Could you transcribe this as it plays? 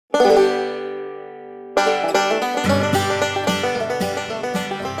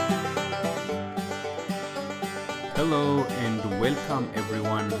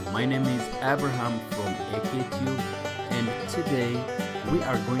Abraham from AKTube, and today we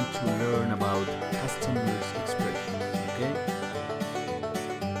are going to learn about customers expressions, okay?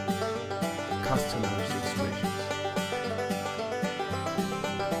 Customers expressions.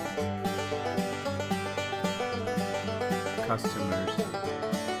 Customers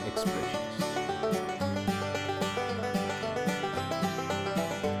expressions.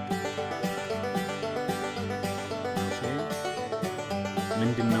 Okay.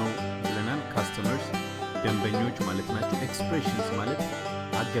 ምንድነው ብለናል? customers ደንበኞች ማለት ናቸው። expressions ማለት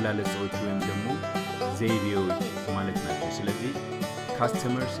አገላለጾች ወይም ደግሞ ዘይቤዎች ማለት ናቸው። ስለዚህ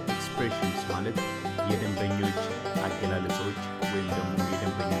customers expressions ማለት የደንበኞች አገላለጾች ወይም ደግሞ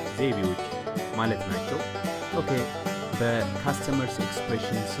የደንበኞች ዘይቤዎች ማለት ናቸው። ኦኬ በcustomers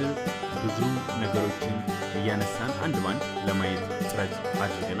expressions ብዙ ነገሮችን እያነሳን አንድ ባንድ ለማየት ጥረት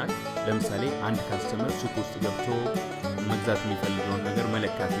አድርገናል። ለምሳሌ አንድ ካስተመር ሱቅ ውስጥ ገብቶ መግዛት የሚፈልገውን ነገር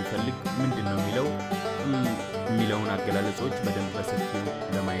መለካት ይፈልግ ምንድነው የሚለውን አገላለጾች በደንብ በሰፊው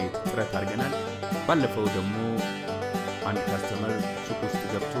ለማየት ጥረት አድርገናል። ባለፈው ደግሞ አንድ ካስተመር ሱቅ ውስጥ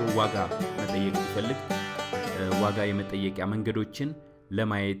ገብቶ ዋጋ መጠየቅ ይፈልግ ዋጋ የመጠየቂያ መንገዶችን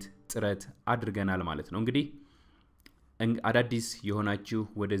ለማየት ጥረት አድርገናል ማለት ነው። እንግዲህ አዳዲስ የሆናችሁ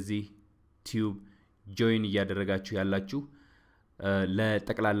ወደዚህ ቲዩብ ጆይን ያደረጋችሁ ያላችሁ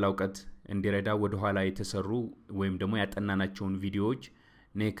ለጠቅላላ ዕውቀት እንዲረዳ ወደ ኋላ የተሰሩ ወይም ደግሞ ያጠናናቸውን ቪዲዮዎች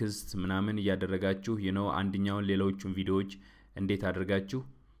ኔክስት ምናምን ያደረጋችሁ አንደኛውን ሌሎችን ቪዲዮዎች እንዴት አድርጋችሁ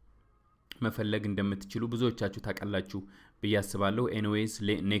መፈለግ እንደምትችሉ ብዙዎቻችሁ ታቀላችሁ በያስባለሁ። ኤኒዌይስ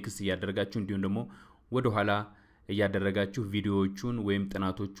ኔክስት ያደረጋችሁ እንዲሁም ደግሞ ወደ ኋላ ያደረጋችሁ ቪዲዮዎቹን ወይም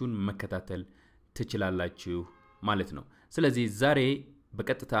ጥናቶቹን መከታተል ትችላላችሁ ማለት ነው። ስለዚህ ዛሬ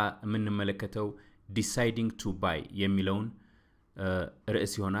በቀጥታ የምንመለከተው deciding to buy የሚለውን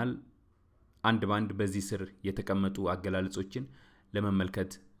ርዕስ ይሆናል። አንድ ባንድ በዚህ ስር የተቀመጡ አገላለጾችን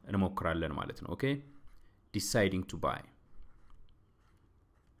ለመመልከት እንሞክራለን ማለት ነው። ኦኬ deciding to buy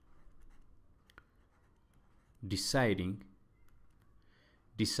deciding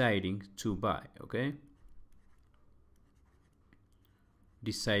to buy okay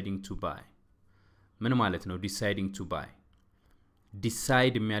deciding to buy ምን ማለት ነው? deciding to buy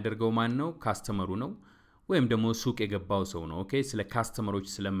decide የሚያደርገው ማን ነው? ካስተመሩ ነው ወይም ደግሞ ሱቅ የገባው ሰው ነው። ኦኬ ስለ ካስተመሮች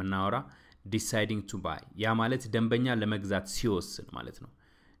ስለምናወራ deciding to buy ያ ማለት ደንበኛ ለመግዛት ሲወስን ማለት ነው።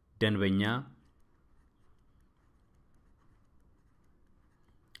 ደንበኛ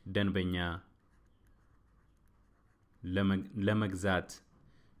ለመግዛት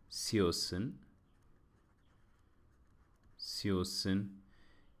ሲወስን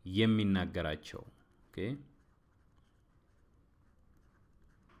የሚናገራቸው ኦኬ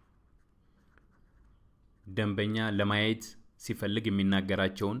ደንበኛ ለማየት ሲፈልግ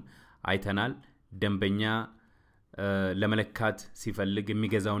የሚናገራቸውን አይተናል። ደንበኛ ለመለካት ሲፈልግ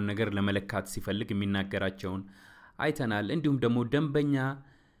የሚገዛውን ነገር ለመለካት ሲፈልግ የሚናገራቸውን አይተናል። እንዲሁም ደግሞ ደንበኛ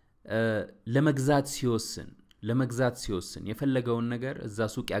ለመግዛት ሲወስን የፈለገውን ነገር እዛ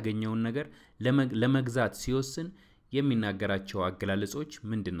ሱቅ ያገኘውን ነገር ለመግዛት ሲወስን የሚናገራቸው አገላለጾች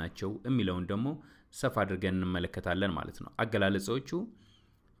ምንድናቸው የሚለውን ደግሞ ሰፋ አድርገን እንመለከታለን ማለት ነው። አገላለጾቹ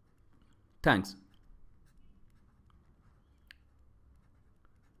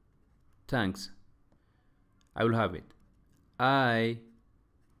thanks I will have it I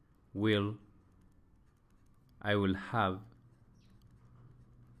will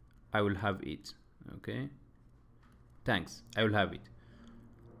have it okay thanks I will have it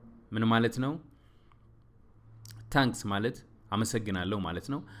ምን ማለት ነው? thanks ማለት አመሰግናለሁ ማለት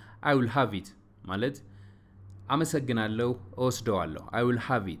ነው። I will have it ማለት አመሰግናለሁ ወስደዋለሁ። I will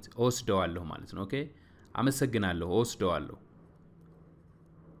have it ወስደዋለሁ ማለት ነው። ኦኬ አመሰግናለሁ ወስደዋለሁ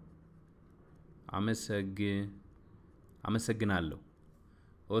አመሰግናለሁ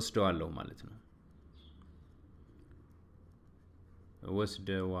ወስደዋለሁ ማለት ነው።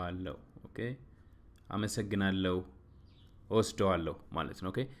 ወስደዋለሁ ኦኬ አመሰግናለሁ ወስደዋለሁ ማለት ነው።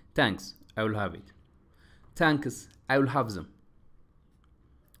 ኦኬ thanks I will have it thanks I will have them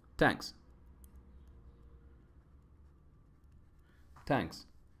thanks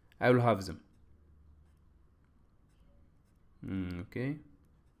I will have them okay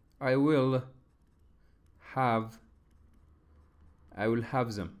I will have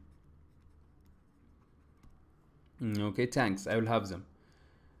them okay thanks I will have them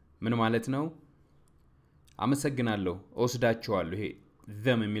ምን ማለት ነው? አመሰግናለሁ ወስዳቸዋለሁ። ይሄ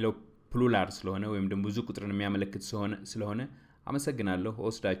them የሚለው ፕሉራል ስለሆነ ወይም ደግሞ ብዙ ቁጥርን የሚያመለክት ስለሆነ አመሰግናለሁ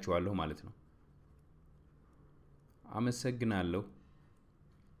ወስዳቸዋለሁ ማለት ነው። አመሰግናለሁ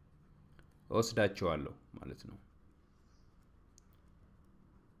ወስዳቸዋለሁ ማለት ነው።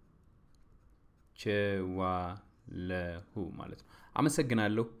 ቸዋለሁ ማለት ነው።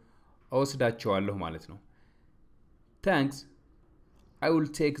 አመሰግናለሁ እወስዳቸዋለሁ ማለት ነው thanks I will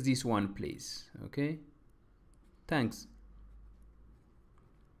take this one please okay thanks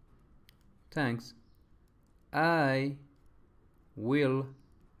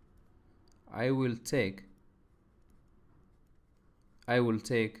I will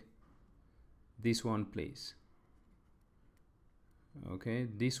take this one please okay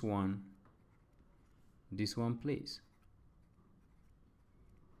this one please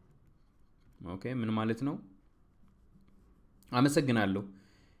okay ምን ማለት ነው አመሰግናለሁ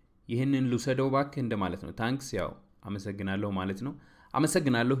ይሄንን ልውሰደው ባክ እንደ ማለት ነው thanks ያው አመሰግናለሁ ማለት ነው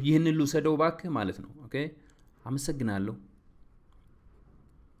አመሰግናለሁ ይሄንን ልውሰደው ባክ ማለት ነው okay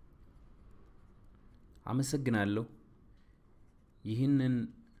አመሰግናለሁ ይሄንን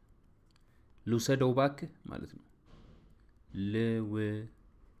ልውሰደው ባክ ማለት ነው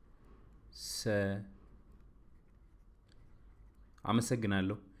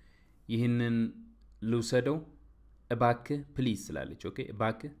አመሰግናለሁ ይሄንን ልውሰደው እባክ ፕሊዝ ስላለች ኦኬ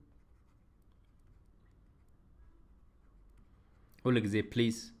እባክ ሁሉ ጊዜ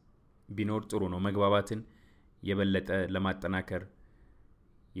ፕሊዝ ቢኖር ጥሩ ነው መግባባትን የበለጠ ለማጠናከር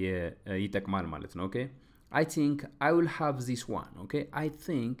ይጠቅማል ማለት ነው ኦኬ I think I will have this one okay I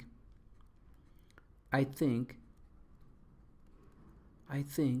think I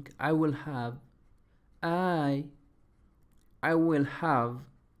will have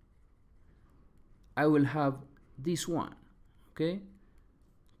this one okay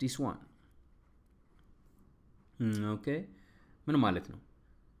this one okay ምን ማለት ነው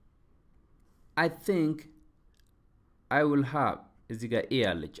I think I will have እዚህ ጋር ኤ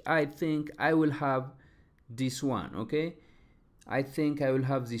አለች I think I will have this one okay I think I will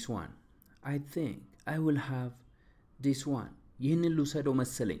have this one I think I will have this one ይህንን ልውሰደው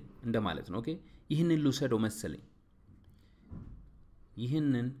መሰለኝ እንደማለት ነው ኦኬ ይህንን ልውሰደው መሰለኝ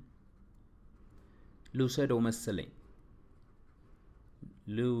ይህንን ልውሰደው መሰለኝ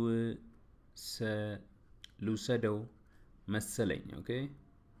ልውሰደው መሰለኝ ኦኬ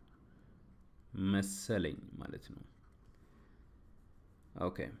መሰለኝ ማለት ነው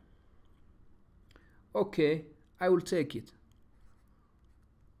ኦኬ okay I will take it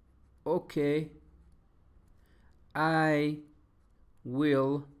okay I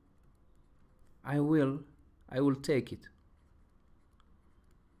will take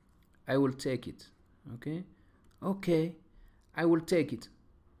it okay I will take it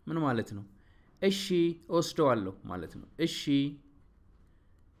ምን ማለት ነው እሺ እወስደዋለሁ ማለት ነው እሺ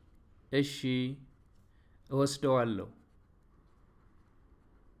እወስደዋለሁ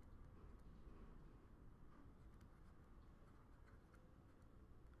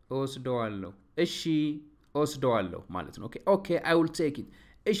እሺ እወስደዋለሁ ማለት ነው okay I will take it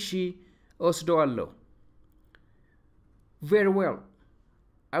እሺ እወስደዋለሁ very well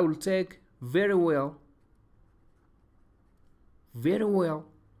I will take very well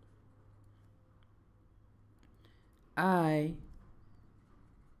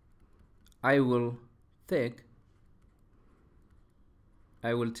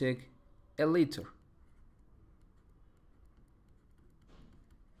I will take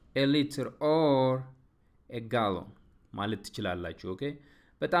a liter or a gallon ማለት ትችላላችሁ ኦኬ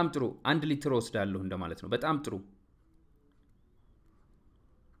በጣም ጥሩ 1 ሊትር ወስዳለሁ እንደማለት ነው በጣም ጥሩ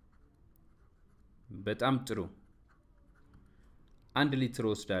 1 ሊትር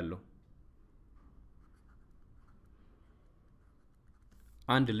ወስዳለሁ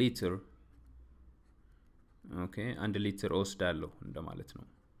 1 ሊትር ኦኬ 1 ሊትር ወስዳለሁ እንደማለት ነው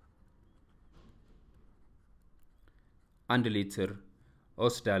 1 ሊትር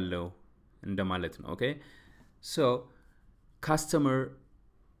ወስዳለሁ እንደማለት ነው ኦኬ so customer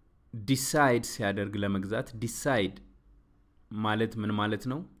decide ሲያደርግ ለመግዛት decide ማለት ምን ማለት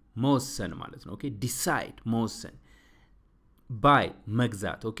ነው መወሰን ማለት ነው ኦኬ decide መወሰን buy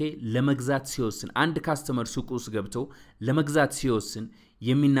መግዛት ኦኬ ለመግዛት ሲወስን አንድ ካስተመር ሱቅ ውስጥ ገብቶ ለመግዛት ሲወስን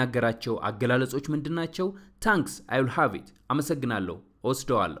የሚናገራቸው አገላለጾች ምንድናቸው thanks I will have it አመሰግናለሁ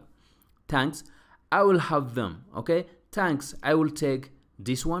ወስደዋለሁ thanks I will have them okay thanks I will take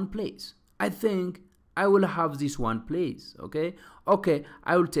this one please I think I will have this one please okay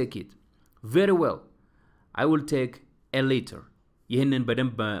I will take it very well I will take a liter ይሄንን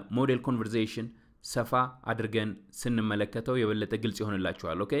በደንብ በሞዴል ኮንቨርሴሽን ሰፋ አድርገን ስንመለከተው የበለጠ ግልጽ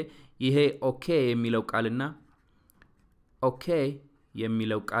ይሆንላችኋል ኦኬ ይሄ ኦኬ የሚለው ቃልና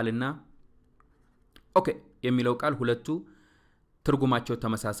ኦኬ የሚለው ቃል ሁለቱ ትርጉማቸው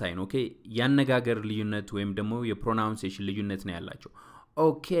ተመሳሳይ ነው ኦኬ ያነጋገር ልዩነት ወይም ደግሞ የፕሮናንሴሽን ልዩነት ነው ያላቸው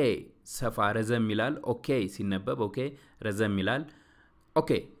ኦኬ ሰፋ ረዘም ይላል ኦኬ ሲነበብ ኦኬ ረዘም ይላል ኦኬ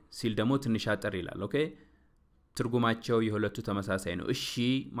ሲል ደግሞ ትንሽ አጠር ይላል ኦኬ ትርጉማቸው የሁለቱ ተመሳሳይ ነው እሺ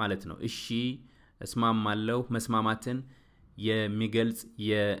ማለት ነው እሺ እስማማለሁ መስማማትን የሚገልጽ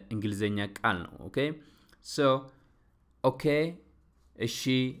የእንግሊዘኛ ቃል ነው ኦኬ so okay እሺ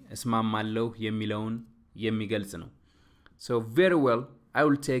እስማማለሁ የሚለውን የሚገልጽ ነው so very well I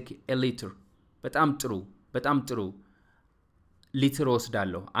will take a liter በጣም ጥሩ ሊትር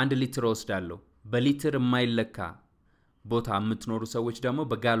ወስዳለሁ አንድ ሊትር ወስዳለሁ በሊትር የማይለካ ቦታ የምትኖሩ ሰዎች ደግሞ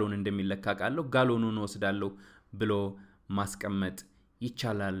በጋሎን እንደሚለካ ቃለው ጋሎኑን ወስዳለሁ ብሎ ማስቀመጥ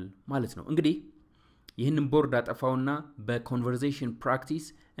ይቻላል ማለት ነው እንግዲህ ይህንን ቦርድ አጠፋውና በኮንቨርሴሽን ፕራክቲስ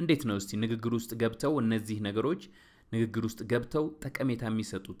እንዴት ነው እስቲ ንግግር ውስጥ ገብተው እነዚህ ነገሮች ንግግር ውስጥ ገብተው ጠቀሜታ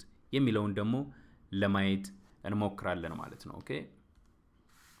የሚሰጡት የሚለውን ደግሞ ለማየት እንሞክራለን ማለት ነው ኦኬ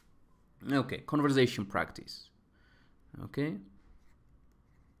ኦኬ ኮንቨርሴሽን ፕራክቲስ ኦኬ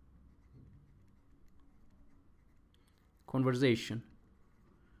conversation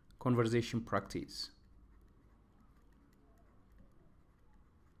practice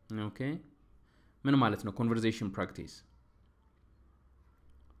okay ምን ማለት ነው conversation practice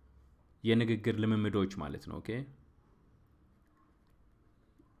የንግግር ልምምዶች ማለት ነው okay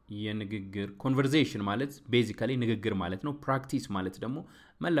የንግግር conversation ማለት basically ንግግር ማለት ነው practice ማለት ደግሞ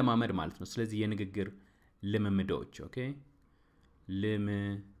መለማመድ ማለት ነው ስለዚህ የንግግር ልምምዶች okay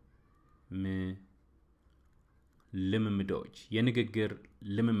ልምምዶች የንግግር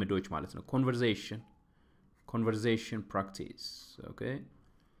ልምምዶች ማለት ነው conversation practice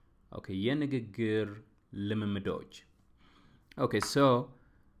okay የንግግር ልምምዶች okay so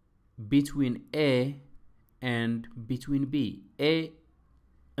between A and between B A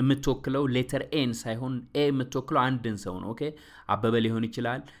የምትወክለው ሌተር ኤን ሳይሆን A የምትወክለው አንድን ሰው ነው okay አበበ ሊሆን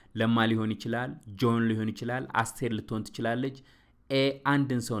ይችላል ለማ ሊሆን ይችላል ጆን ሊሆን ይችላል አስቴር ልትሆን ትችላለች A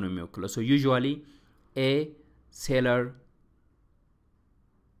አንድን ሰው ነው የሚወክለው so usually A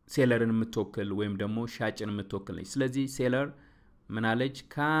ሴለርን የምትወክል ወይም ደግሞ ሻጭን የምትወክል ነች ስለዚህ ሴለር ምን አለች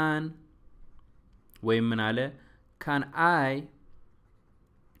can ወይም ምን አለ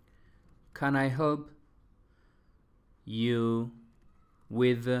can I help you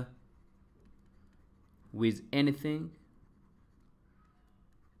with anything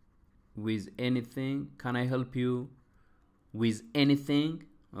can I help you with anything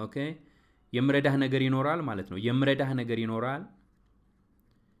okay የምረዳህ ነገር ይኖራል ማለት ነው የምረዳህ ነገር ይኖራል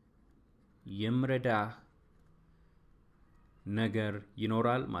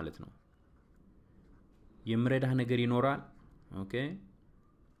ማለት ነው የምረዳህ ነገር ይኖራል ኦኬ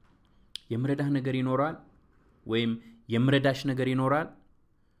የምረዳህ ነገር ይኖራል ወይም የምረዳሽ ነገር ይኖራል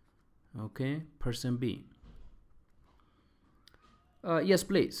ኦኬ person B yes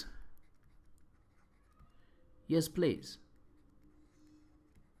please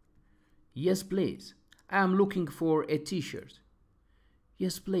I am looking for a t-shirt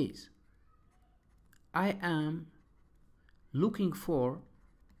yes please I am looking for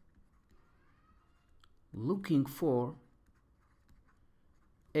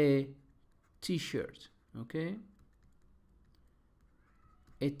a t-shirt okay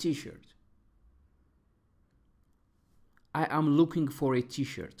a t-shirt I am looking for a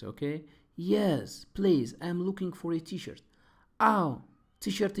t-shirt okay yes please I am looking for a t-shirt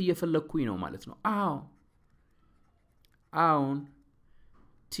t-shirt እየፈለኩኝ ነው ማለት ነው አሁን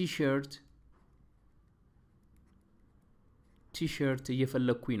t-shirt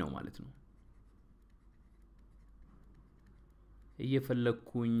እየፈለኩኝ ነው ማለት ነው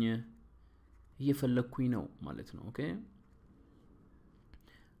እየፈለኩኝ ነው ማለት ነው okay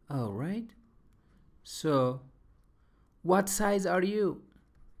all right so what size are you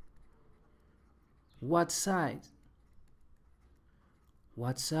what size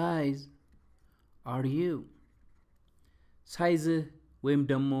are you size ወይም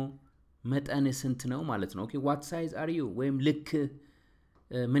ደግሞ መጠን ስንት ነው ማለት ነው okay what size are you ወይም ልክ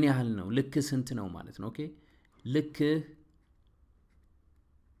ምን ያህል ነው ልክ ስንት ነው ማለት ነው okay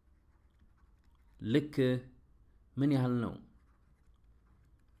ልክ ምን ያህል ነው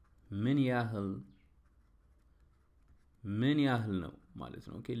ምን ያህል ነው ማለት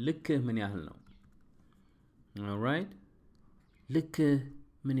ነው okay ልክ ምን ያህል ነው all right ልክ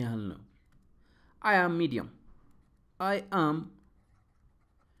ምን ያህል ነው I am medium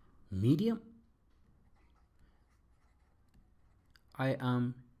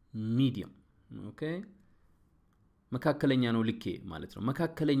okay መካከለኛ ነው ልኬ ማለት ነው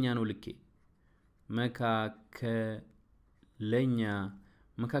መካከለኛ ነው ልኬ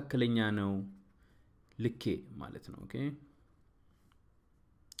መካከለኛ ነው ልኬ ማለት ነው okay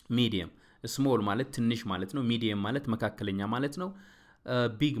medium small ማለት ትንሽ ማለት ነው medium ማለት መካከለኛ ማለት ነው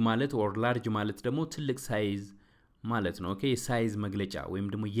big ማለት or large ማለት ደግሞ ትልቅ ሳይዝ ማለት ነው okay ሳይዝ መግለጫ ወይም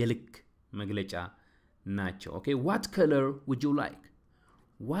ደግሞ የልክ መግለጫ ናቸው okay what color would you like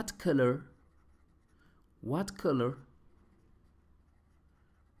what color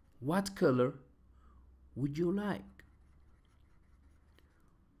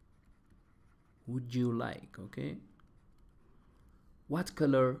would you like okay what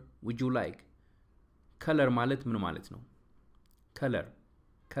color would you like color ማለት ምን ማለት ነው color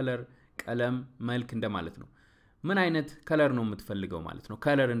ቀለም መልክ እንደማለት ነው ምን አይነት color ነው የምትፈልገው ማለት ነው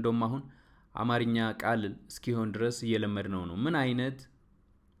color እንደውም አሁን አማርኛ ቃል እስኪሆን ድረስ እየለመድነው ነው ምን አይነት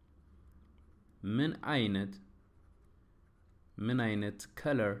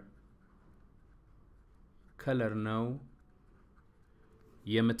color ነው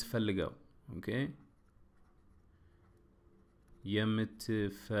የምትፈልገው okay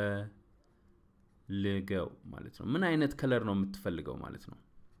የምትፈልገው ማለት ነው ምን አይነት color ነው የምትፈልገው ማለት ነው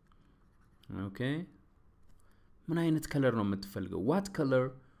okay ምን አይነት color ነው የምትፈልገው what color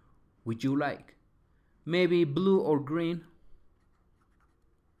would you like maybe blue or green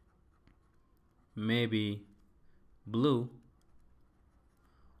maybe blue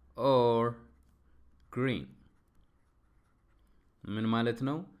or green ምን ማለት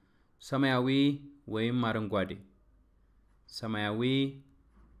ነው ሰማያዊ ወይም አረንጓዴ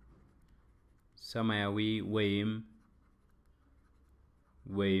ሰማያዊ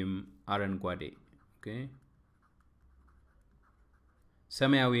ወይም አረንጓዴ okay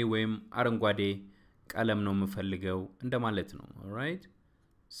ሰማያዊ ወይም አረንጓዴ ቀለም ነው የምፈልገው እንደማለት ነው all right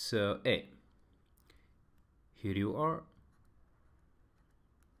so a here you are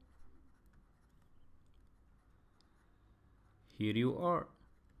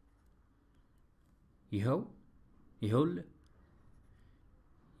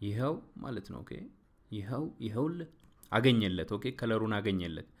ይኸው ማለት ነው okay ይኸውል አገኘለት okay ከለሩን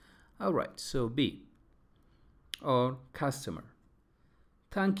አገኘለት all right so b or customer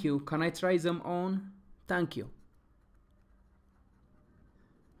thank you can I try them on thank you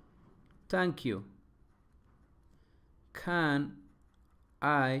can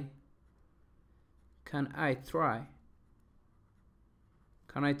I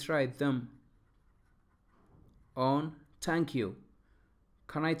try them on thank you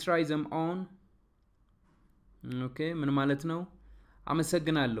can I try them on okay ምን ማለት ነው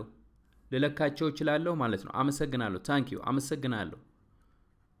አመሰግናለሁ ለለካቸው ይችላልው ማለት ነው አመሰግናለሁ thank you አመሰግናለሁ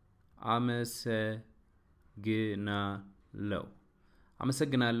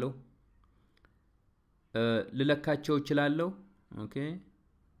ለለካቸው ይችላልው okay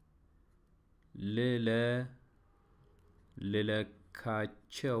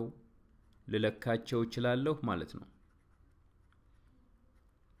ለለካቸው ይችላልው ማለት ነው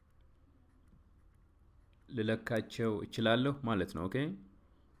ለለካቸው ይችላልው ማለት ነው okay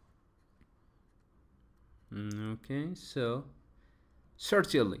okay so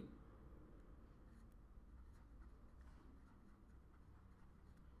certainly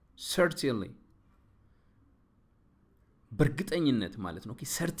በርግጠኝነት ማለት ነው okay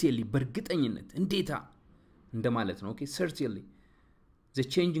certainly በርግጠኝነት እንዴታ እንደማለት ነው okay certainly the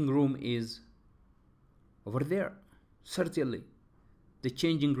changing room is over there certainly the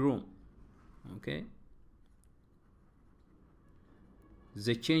changing room okay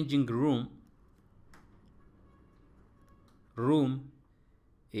the changing room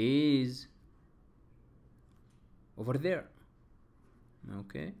is over there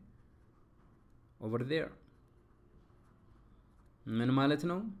okay over there ምን ማለት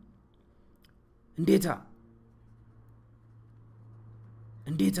ነው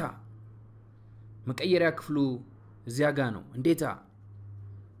እንዴታ መቀየሪያ ክፍሉ እዚያ ጋር ነው እንዴታ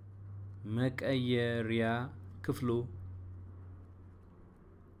መቀየሪያ ክፍሉ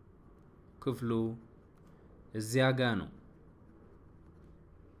እዚያ ጋር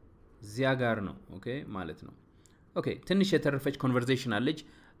ነው okay ማለት ነው okay ትንሽ የተረፈች ኮንቨርሴሽን አለች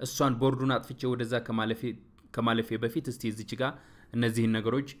እሷን ቦርዱን አጥፍቼ ወደዛ ከማለፌ በፊት እስቲ እዚች ጋር እነዚህ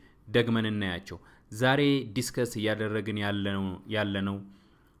ነገሮች ደግመን እናያቸው ዛሬ ዲስከስ ያደረግን ያለነው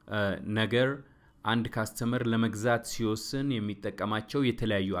ነገር አንድ ካስተመር ለመግዛት ሲወስን የሚጠቀማቸው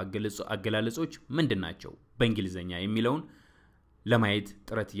የተለያዩ አገላለጾች ምንድናቸው በእንግሊዘኛ የሚለውን ለማየት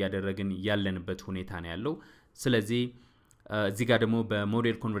ጥረት ያደረግን ያለንበት ሁኔታ ነው ያለው ስለዚህ እዚህ ጋር ደግሞ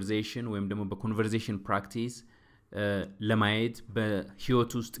በሞዴል ኮንቨርሴሽን ወይም ደግሞ በኮንቨርሴሽን ፕራክቲስ ለማየት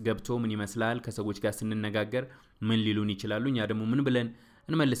በህይወት ውስጥ ገብቶ ምን ይመስላል ከሰዎች ጋር ስንነጋገር ምን ሊሉን ይችላሉ እኛ ደግሞ ምን ብለን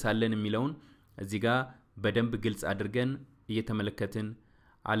እንመልሳለን የሚለውን እዚህ ጋር በደንብ ግልጽ አድርገን እየተመለከትን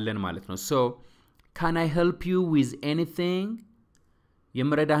አለን ማለት ነው so can I help you with anything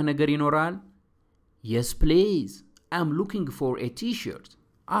የምረዳህ ነገር ይኖራል yes please I'm looking for a t-shirt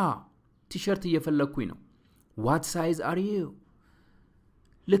t-shirt እየፈለኩኝ ነው what size are you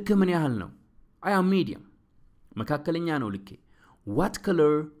ልክ ምን ያህል ነው I am medium መካከለኛ ነው ልኬ what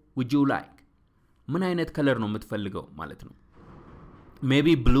color would you like ምን አይነት ከለር ነው የምትፈልገው ማለት ነው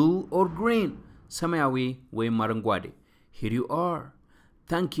maybe blue or green ሰማያዊ ወይም አረንጓዴ here you are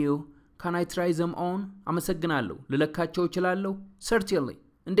thank you can I try them on አመሰግናለሁ ልለካቸው እችላለሁ certainly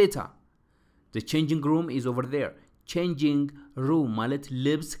እንዴታ the changing room is over there changing room ማለት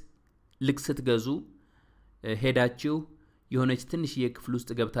ልብስ ልክስትገዙ ሄዳችሁ የሆነች ትንሽ የክፍል ውስጥ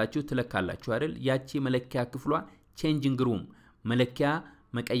ገብታችሁ ትለካላችሁ አይደል ያቺ መለኪያ ክፍሏ changing room መለኪያ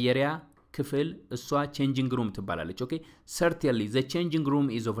መቀየሪያ ክፍል እሷ changing room ትባላለች ኦኬ certainly the changing room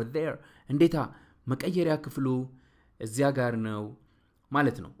is over there እንዴታ መቀየሪያ ክፍሉ እዚያ ጋር ነው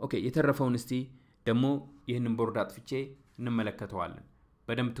ማለት ነው ኦኬ የተረፈውን እስቲ ደሞ ይሄንን ቦርድ አጥፍቼ እንመለከተዋለን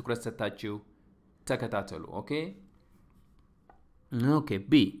በደንብ ትኩረት ሰጣችሁ ተከታተሉ ኦኬ ኦኬ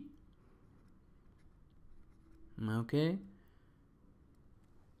ቢ ኦኬ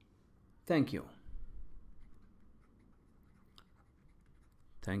thank you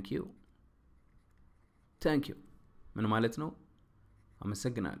thank you thank you ምን ማለት ነው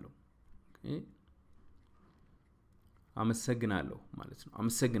አመሰግናለሁ ኦኬ አመሰግናለሁ ማለት ነው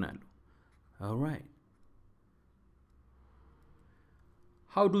አመሰግናለሁ all right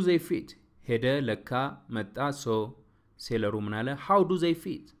how do they fit ሄደ ለካ መጣ so ሴለሩ ምን አለ how do they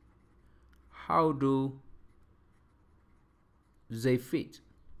fit how do they fit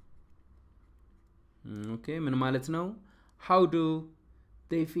okay ምን ማለት ነው how do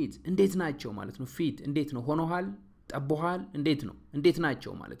they fit እንዴት ናቸው ማለት ነው fit እንዴት ነው ሆኖሃል ጠቦሃል እንዴት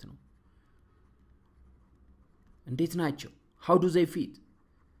ናቸው ማለት ነው እንዴት ናቸው how do they fit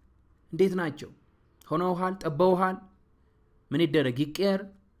እንዴት ናቸው ሆኖሃል ጠቦሃል ምን ይደረግ ይቀር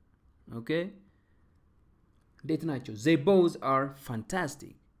okay እንዴት ናቸው they both are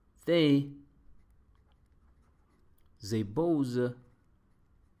fantastic they both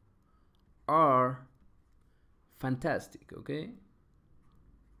are fantastic okay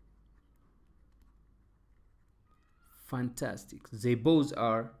fantastic they both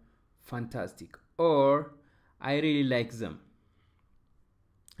are fantastic or I really like them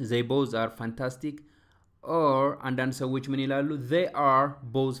they both are fantastic or አንዳንድ ሰዎች ምን ይላሉ they are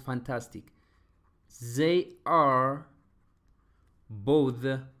both fantastic they are both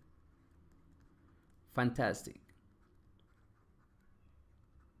fantastic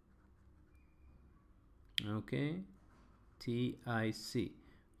okay TIC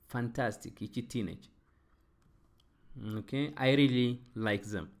fantastic ይቺ ቲ ነች okay I really like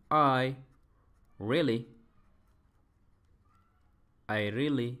them I really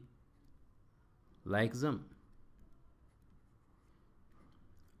like them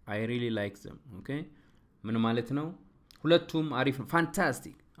I really like them okay ምን ማለት ነው ሁለቱም አሪፍ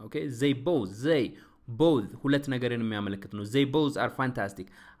fantastic okay they both ሁለት ነገርን የሚያመለክት ነው they both are fantastic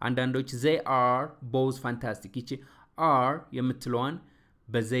አንዳንዶች they are both fantastic ይቺ are የምትለዋን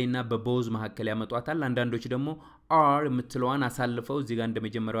በዘይና በቦዝ መሐከል ያመጣጣል አንዳንዶች ደግሞ are የምትለዋን አሳልፈው እዚህ ጋር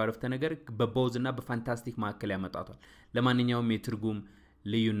እንደመጀመሪያው አረፍተ ነገር በቦዝና በፋንታስቲክ መሐከል ያመጣጣል ለማንኛውም የትርጉም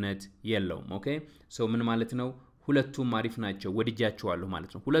ልዩነት የለውም ኦኬ ሶ ምን ማለት ነው ሁለቱም አሪፍ ናቸው ወድጃቸዋለሁ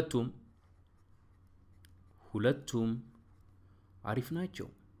ማለት ነው ሁለቱም አሪፍ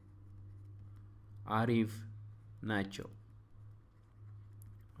ናቸው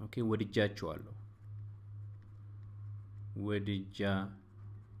ኦኬ ወድጃቸዋለሁ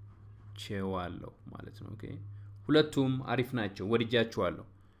ማለት ነው ኦኬ ሁለቱም አሪፍ ናቸው ወድጃቸዋለሁ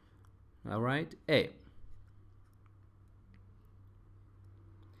all right a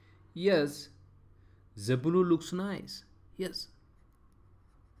yes the blue looks nice yes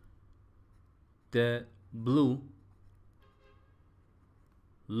the blue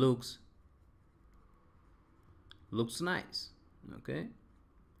looks nice okay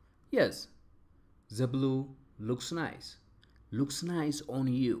yes the blue looks nice on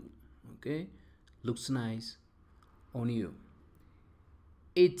you okay looks nice on you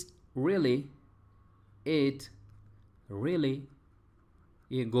it really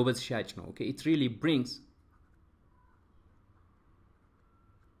ये गोबत शाच ነው okay it really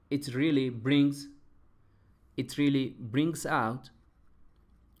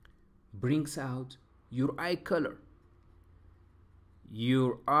brings out your eye color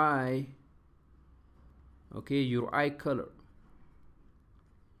okay your eye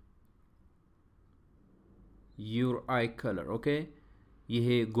color okay ይሄ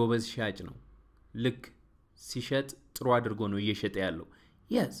ጎበዝ ሻጭ ነው ልክ ሲሸጥ ጥሩ አድርጎ ነው እየሸጠ ያለው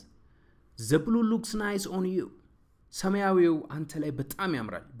yes the blue looks nice on you ሰማያዊው አንተ ላይ በጣም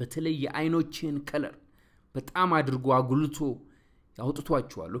ያምራል በተለይ የአይኖችን ከለር በጣም አድርጎ አጉልቶ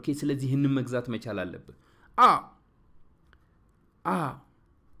ያውጥቷቸዋል ኦኬ ስለዚህ ይህንን መግዛት መቻል አለበት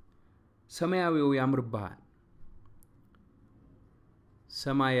ሰማያዊው ያምርብሃል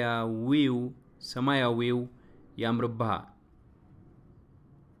ሰማያዊው ያምርብሃል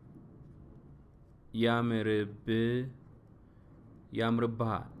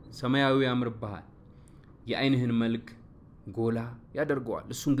ያምርብሃል ሰማያዊው ያምርብሃል የአይንህን መልክ ጎላ ያደርገዋል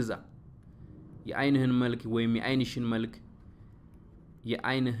እሱን ግዛ የአይንህን መልክ ወይም የአይንሽን መልክ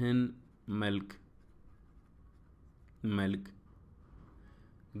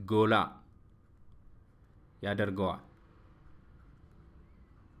ጎላ ያደርገዋል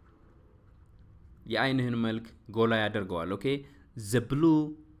የአይንህን መልክ ጎላ ያደርገዋል okay the blue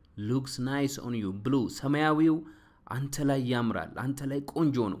looks nice on you blue ሰማያዊው አንተ ላይ ያምራል አንተ ላይ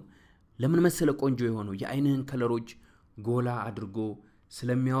ቆንጆ ነው ለምን መሰለ ቆንጆ የሆነው የአይንህን ከለሮች ጎላ አድርጎ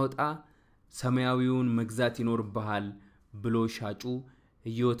ስለሚያወጣ ሰማያዊውን መግዛት ይኖርብሃል ብሎ ሻጩ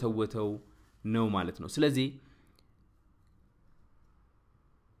እየወተወተው ነው ማለት ነው ስለዚህ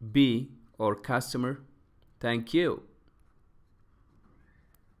B or customer thank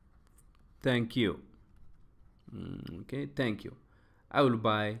you okay thank you I will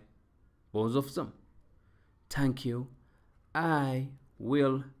buy both of them thank you I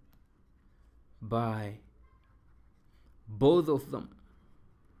will buy both of them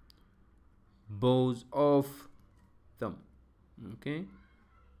okay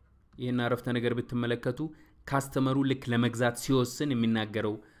ይሄን አረፍተ ነገር ብትመለከቱ ካስተመሩ ልክ ለመግዛት ሲወስን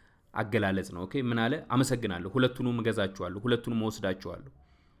የሚናገረው አገላለጽ ነው ኦኬ ምን አለ አመሰግናለሁ ሁለቱንም እገዛቸዋለሁ ሁለቱንም ወስዳቸዋለሁ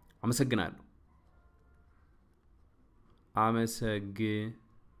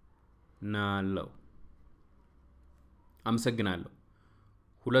አመሰግናለሁ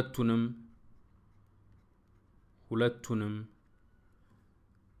ሁለቱንም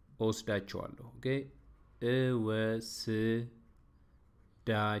ወስዳቸዋለሁ ኦኬ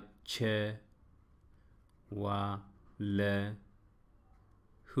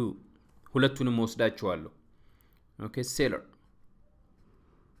ሁለቱንም ወስዳቸዋለሁ ኦኬ seller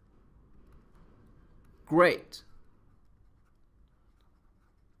great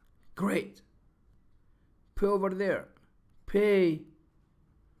pay over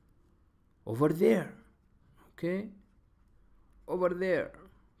there okay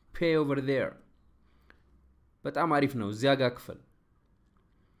pay over there በጣም አሪፍ ነው እዚያ ጋር ክፈል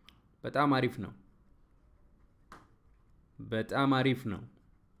በጣም አሪፍ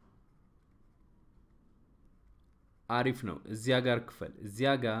ነው እዚያ ጋር ክፈል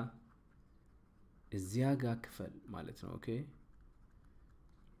እዚያ ጋር ክፈል ማለት ነው ኦኬ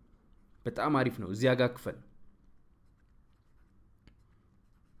በጣም አሪፍ ነው እዚያ ጋር ክፈል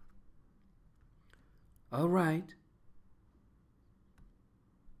all right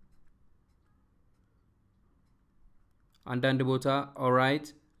አንዳንድ ቦታ all right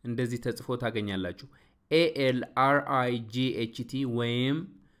እንደዚህ ተጽፎ ታገኛላችሁ ALRIGHT ወይም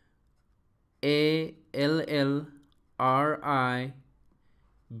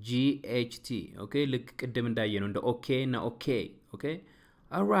ALLRIGHT ኦኬ ልክ ቅድም እንዳየነው እንደ ኦኬ እና ኦኬ ኦኬ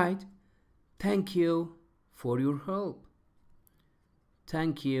all right thank you for your help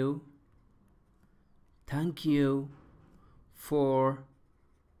thank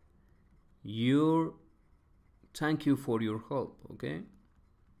you for your help okay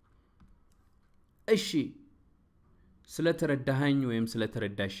እሺ ስለተረዳኸኝ ወይም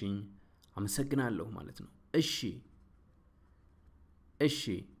ስለተረዳሽኝ አመሰግናለሁ ማለት ነው እሺ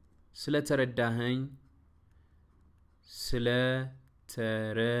ስለተረዳኸኝ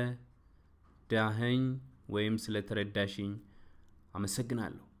ወይም ስለተረዳሽኝ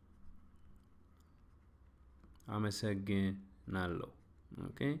አመሰግናለሁ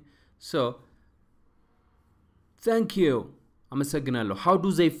okay so thank you አመሰግናለሁ how do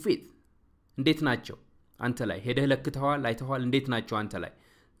they fit እንዴት ናቸው አንተ ላይ ሄደህ ለክተዋል አይተዋል እንዴት ናቸው አንተ ላይ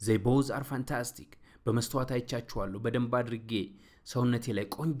they both are fantastic በመስተዋት አይቻቸዋለሁ በደንብ አድርጌ ሰውነቴ ላይ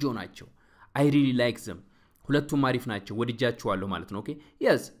ቆንጆ ናቸው I really like them ሁለቱም አሪፍ ናቸው ወድጃቸዋለሁ ማለት ነው okay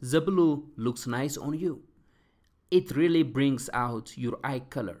yes the blue looks nice on you it really brings out your eye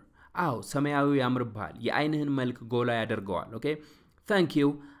color አው ሰማያዊ ያምርብሃል የአይንህን መልክ ጎላ ያደርገዋል okay thank you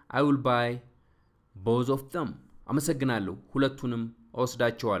I will buy both of them አመሰግናለሁ ሁለቱንም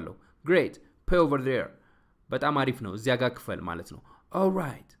ወስዳቸዋለሁ great pay over there በጣም አሪፍ ነው እዚያ ጋር ክፈል ማለት ነው all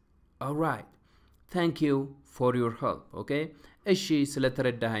right thank you for your help okay እሺ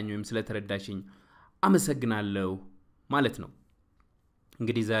ስለተረዳኸኝ ወይም ስለተረዳሽኝ አመሰግናለሁ ማለት ነው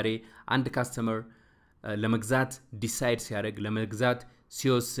እንግዲህ ዛሬ አንድ ካስተመር ለመግዛት ዲሳይድ ሲያደርግ ለመግዛት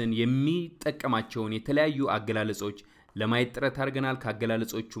ሲወስን የሚጠቀማቸውን የተለያዩ አገላለጾች ለማየት ጥረት አድርገናል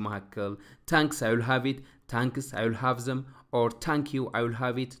ካገላለጾቹ መካከል thanks I will have it thanks I will have them or thank you I will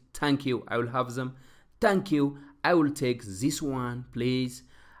have it thank you I will have them thank you I will take this one please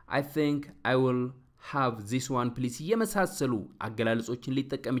I think I will have this one please የመሳሰሉ አገላለጾችን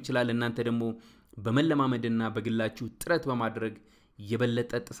ሊጠቀም ይችላል እናንተ ደግሞ በመለማመድና በግላችሁ ጥረት በማድረግ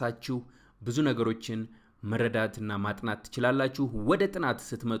የበለጠ ጥሳችሁ ብዙ ነገሮችን መረዳትና ማጥናት ትችላላችሁ ወደ ጥናት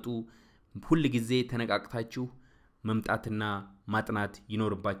ስትመጡ ሁሉ ጊዜ ተነቃቅታችሁ መምጣትና ማጥናት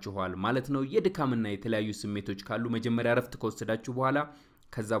ይኖርባችኋል ማለት ነው የድካምና የተለያዩ ስሜቶች ካሉ መጀመሪያ ረፍት ከወሰዳችሁ በኋላ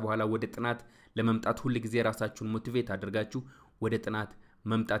ከዛ በኋላ ወደ ጥናት ለመምጣት ሁሉ ጊዜ ራሳችሁን ሞቲቬት አድርጋችሁ ወደ ጥናት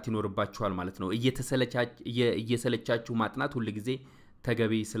መምጣት ይኖርባችኋል ማለት ነው እየሰለቻችሁ ማጥናት ሁሉ ጊዜ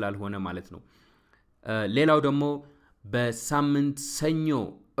ተገቢ ስላልሆነ ማለት ነው ሌላው ደግሞ በሳምንት ሰኞ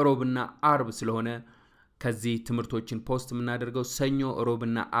ሮብና አርብ ስለሆነ ከዚህ ትምህርቶችን ፖስት ምናደርገው ሰኞ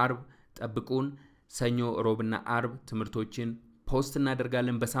ሮብና አርብ ጠብቁን ሰኞ ሮብና አርብ ትምህርቶችን ፖስት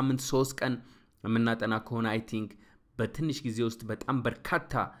እናደርጋለን በሳምንት 3 ቀን ምናጠና ከሆነ I think በትንሽ ጊዜ ውስጥ በጣም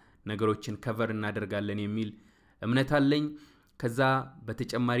በርካታ ነገሮችን ከቨር እናደርጋለን የሚል እምነት አለኝ ከዛ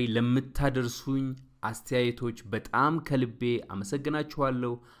በተጨማሪ ለምታደርሱኝ አስተያየቶች በጣም ከልቤ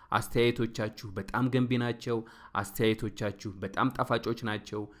አመሰግናችኋለሁ አስተያየቶቻችሁ በጣም ገንቢ ናቸው አስተያየቶቻችሁ በጣም ጣፋጮች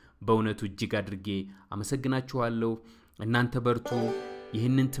ናቸው በእውነቱ እጅግ አድርጌ አመሰግናችኋለሁ እናንተ በርቱ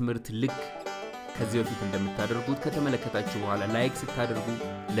ይህንን ትምህርት ልክ ከዚህ በፊት እንደምታደርጉት ከተመለከታችሁ በኋላ ላይክ ስታደርጉ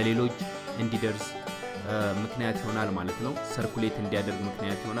ለሌሎች እንዲደርስ ምክንያት ይሆናል ማለት ነው ሰርኩሌት እንዲያደርግ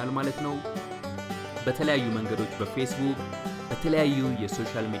ምክንያት ይሆናል ማለት ነው በተለያዩ መንገዶች በፌስቡክ በተለያዩ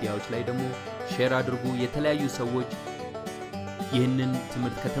የሶሻል ሚዲያዎች ላይ ደግሞ ሼር አድርጉ የተለያዩ ሰዎች ይህንን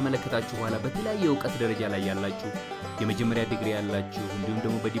ትምህርት ከተመለከታችሁ በኋላ በተለያየ ዕውቀት ደረጃ ላይ ያላችሁ የመጀመሪያ ዲግሪ ያላችሁ እንዲሁም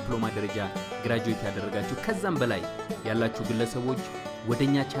ደግሞ በዲፕሎማ ደረጃ ግራጁዌት ያደረጋችሁ ከዛም በላይ ያላችሁ ግለሰቦች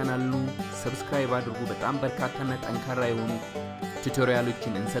ወደኛ ቻናሉ ሰብስክራይብ አድርጉ በጣም በርካታና ጠንካራ የሆኑ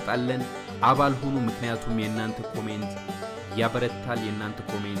ቱቶሪያሎችን እንሰጣለን አባል ሁኑ ምክንያቱም የእናንተ ኮሜንት ያበረታል የእናንተ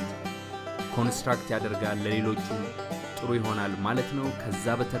ኮሜንት ኮንስትራክት ያደርጋል ለሌሎቹ ጥሩ ይሆናል ማለት ነው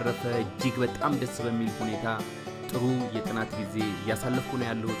ከዛ በተረፈ እጅግ በጣም ደስ በሚል ሁኔታ ጥሩ የጥናት ጊዜ ያሳለፍኩ ነው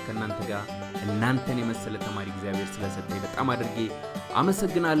ያለሁት ከናንተ ጋር እናንተን የመሰለ ተማሪ እግዚአብሔር ስለሰጠኝ በጣም አድርጌ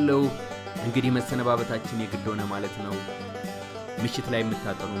አመሰግናለሁ እንግዲህ መሰነባበታችን የግድ ሆነ ማለት ነው ምሽት ላይ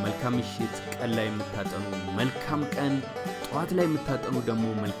የምታጠኑ መልካም ምሽት ቀን ላይ የምታጠኑ መልካም ቀን ጧት ላይ የምታጠኑ ደግሞ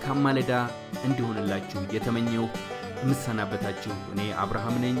መልካም ማለዳ እንዲሆንላችሁ የተመኘው ምሰናበታችሁ እኔ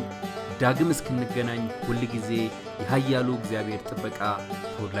አብርሃም ነኝ ዳግም እስክንገናኝ ሁሉ ጊዜ ይሃያሉ እግዚአብሔር ጥበቃ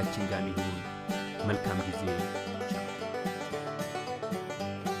ተወላችን ጋር ይሁን መልካም ጊዜ